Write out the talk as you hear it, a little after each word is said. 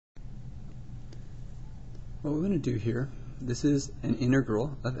What we're going to do here, this is an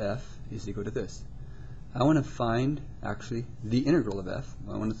integral of f is equal to this. I want to find actually the integral of f.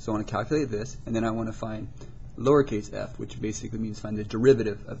 So I want to calculate this, and then I want to find lowercase f, which basically means find the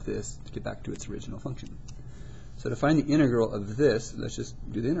derivative of this to get back to its original function. So to find the integral of this, let's just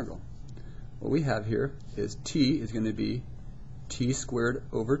do the integral. What we have here is t is going to be t squared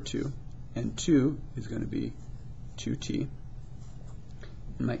over 2, and 2 is going to be 2t.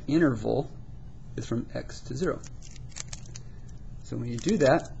 And my interval is from x to 0. So when you do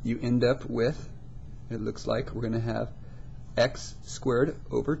that, you end up with, it looks like we're going to have x squared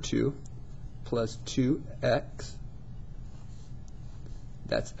over 2 plus 2x.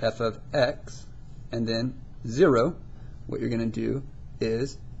 That's f of x. And then 0, what you're going to do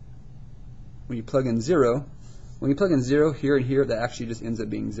is, when you plug in 0 here and here, that actually just ends up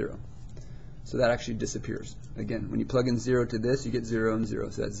being 0. So that actually disappears. Again, when you plug in 0 to this, you get 0 and 0,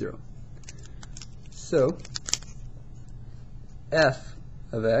 so that's 0. So f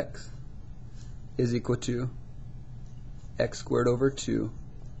of x is equal to x squared over 2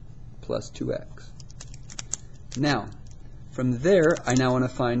 plus 2x. Now, from there, I now want to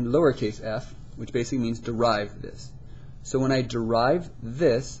find lowercase f, which basically means derive this. So when I derive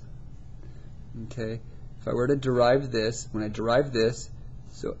this, okay, if I were to derive this, when I derive this,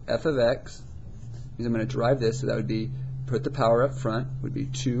 so f of x means I'm going to derive this, so that would be, put the power up front, would be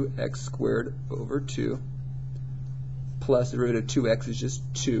 2x squared over 2 plus the derivative of 2x is just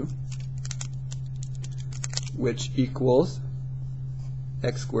 2, which equals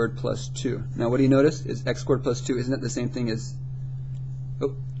x squared plus 2. Now what do you notice is x squared plus 2, isn't that the same thing as,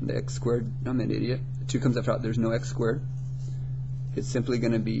 oh, the x squared, I'm an idiot, 2 comes up front, there's no x squared. It's simply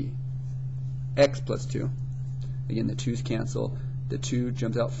going to be x plus 2. Again, the 2's cancel, the 2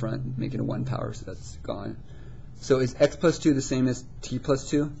 jumps out front, making a 1 power, so that's gone. So is x plus 2 the same as t plus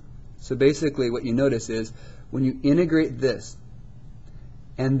 2? So basically what you notice is when you integrate this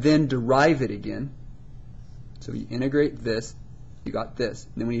and then derive it again, so you integrate this, you got this.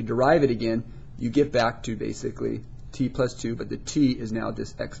 And then when you derive it again, you get back to basically t plus 2, but the t is now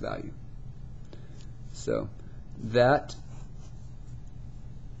this x value. So that,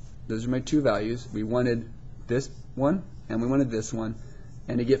 those are my two values. We wanted this one and we wanted this one.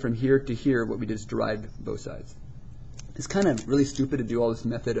 And to get from here to here, what we did is derived both sides. It's kind of really stupid to do all this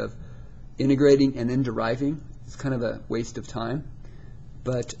method of integrating and then deriving. It's kind of a waste of time.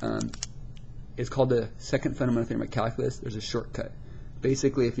 But it's called the second fundamental theorem of calculus. There's a shortcut.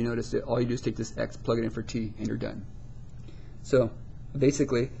 Basically, if you notice it, all you do is take this x, plug it in for t, and you're done. So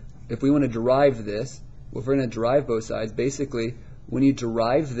basically, if we want to derive this, well, if we're going to derive both sides, basically, when you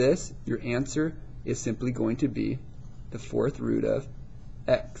derive this, your answer is simply going to be the fourth root of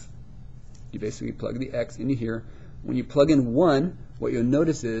x. You basically plug the x into here. When you plug in 1, what you'll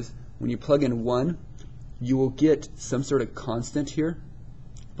notice is when you plug in 1, you will get some sort of constant here.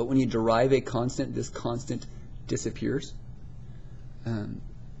 But when you derive a constant, this constant disappears.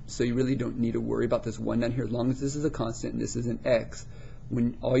 So you really don't need to worry about this 1 down here. As long as this is a constant and this is an x,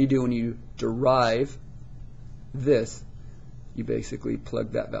 all you do when you derive this, you basically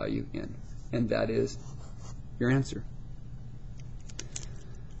plug that value in. And that is your answer.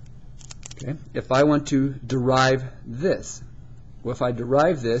 Okay. If I want to derive this, well, if I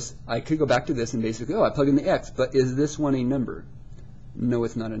derive this, I could go back to this and basically, oh, I plug in the x, but is this one a number? No,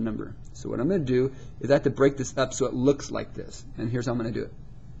 it's not a number. So what I'm going to do is I have to break this up so it looks like this. And here's how I'm going to do it.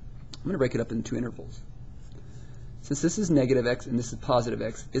 I'm going to break it up into two intervals. Since this is negative x and this is positive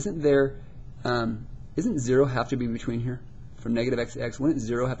x, isn't 0 have to be between here? From negative x to x, wouldn't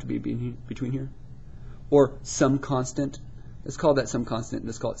 0 have to be between here? Or some constant? Let's call that some constant.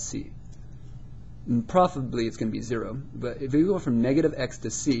 Let's call it c. And probably it's going to be 0. But if we go from negative x to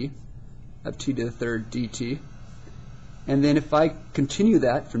c, of t to the third dt, and then if I continue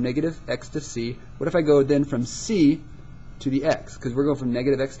that from negative x to c, what if I go then from c to the x? Because we're going from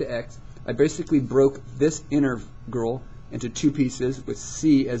negative x to x. I basically broke this integral into two pieces with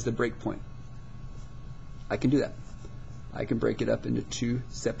c as the breakpoint. I can do that. I can break it up into two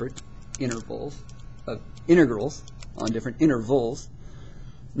separate intervals of integrals on different intervals.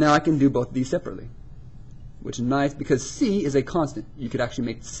 Now I can do both of these separately, which is nice because c is a constant. You could actually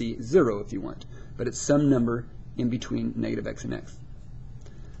make c 0 if you want, but it's some number in between negative x and x.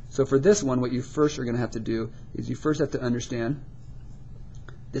 So for this one, what you first are going to have to do is you first have to understand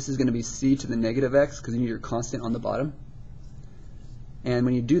this is going to be c to the negative x because you need your constant on the bottom. And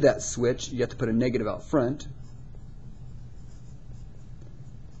when you do that switch, you have to put a negative out front.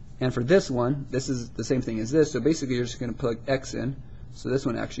 And for this one, this is the same thing as this. So basically, you're just going to plug x in. So this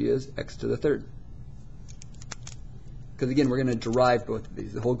one actually is x to the third. because again, we're going to derive both of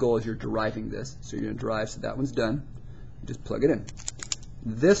these. The whole goal is you're deriving this. So you're going to derive, so that one's done. You just plug it in.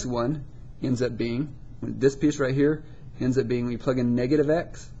 This one ends up being, this piece right here ends up being, when you plug in negative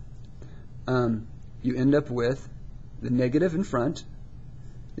x, you end up with the negative in front,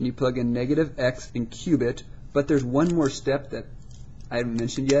 then you plug in negative x and cube it, but there's one more step that I haven't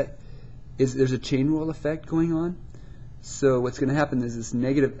mentioned yet, is there's a chain rule effect going on. So what's going to happen is this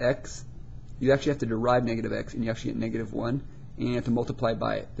negative x, you actually have to derive negative x, and you actually get negative 1, and you have to multiply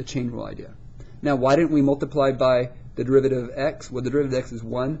by it, the chain rule idea. Now, why didn't we multiply by the derivative of x? Well, the derivative of x is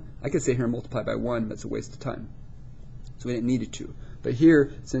 1. I could sit here and multiply by 1, but it's a waste of time. So we didn't need it to. But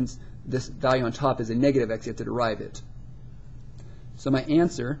here, since this value on top is a negative x, you have to derive it. So my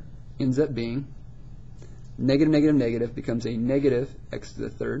answer ends up being negative, negative, negative becomes a negative x to the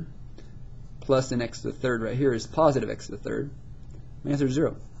third, plus an x to the third right here is positive x to the third. My answer is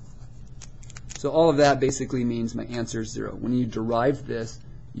 0. So all of that basically means my answer is 0. When you derive this,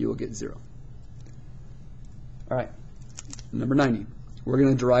 you will get 0. All right, number 90. We're going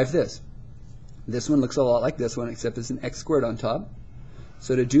to derive this. This one looks a lot like this one, except it's an x squared on top.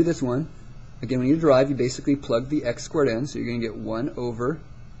 So to do this one, again, when you derive, you basically plug the x squared in. So you're going to get 1 over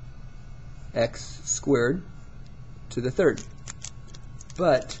x squared to the third.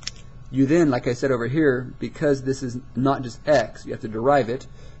 But you then, like I said over here, because this is not just x, you have to derive it.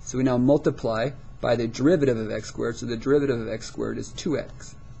 So we now multiply by the derivative of x squared. So the derivative of x squared is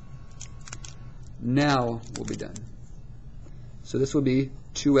 2x. Now we'll be done. So this will be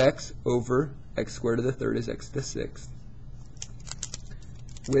 2x over x squared to the third is x to the sixth,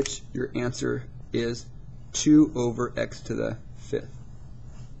 which your answer is 2 over x to the fifth.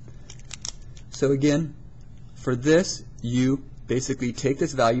 So again, for this, you basically take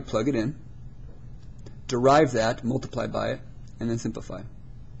this value, plug it in, derive that, multiply by it, and then simplify.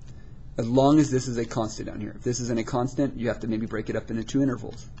 As long as this is a constant down here. If this isn't a constant, you have to maybe break it up into 2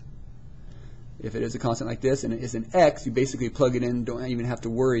 intervals. If it is a constant like this and it is an x, you basically plug it in, don't even have to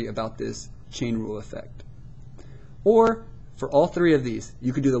worry about this chain rule effect. Or, for all 3 of these,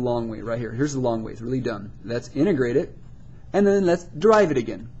 you could do the long way right here. Here's the long way. It's really dumb. Let's integrate it, and then let's derive it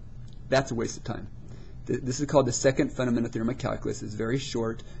again. That's a waste of time. This is called the second fundamental theorem of calculus. It's very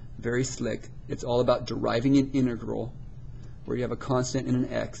short, very slick. It's all about deriving an integral where you have a constant and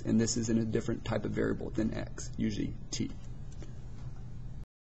an x, and this is in a different type of variable than x, usually t.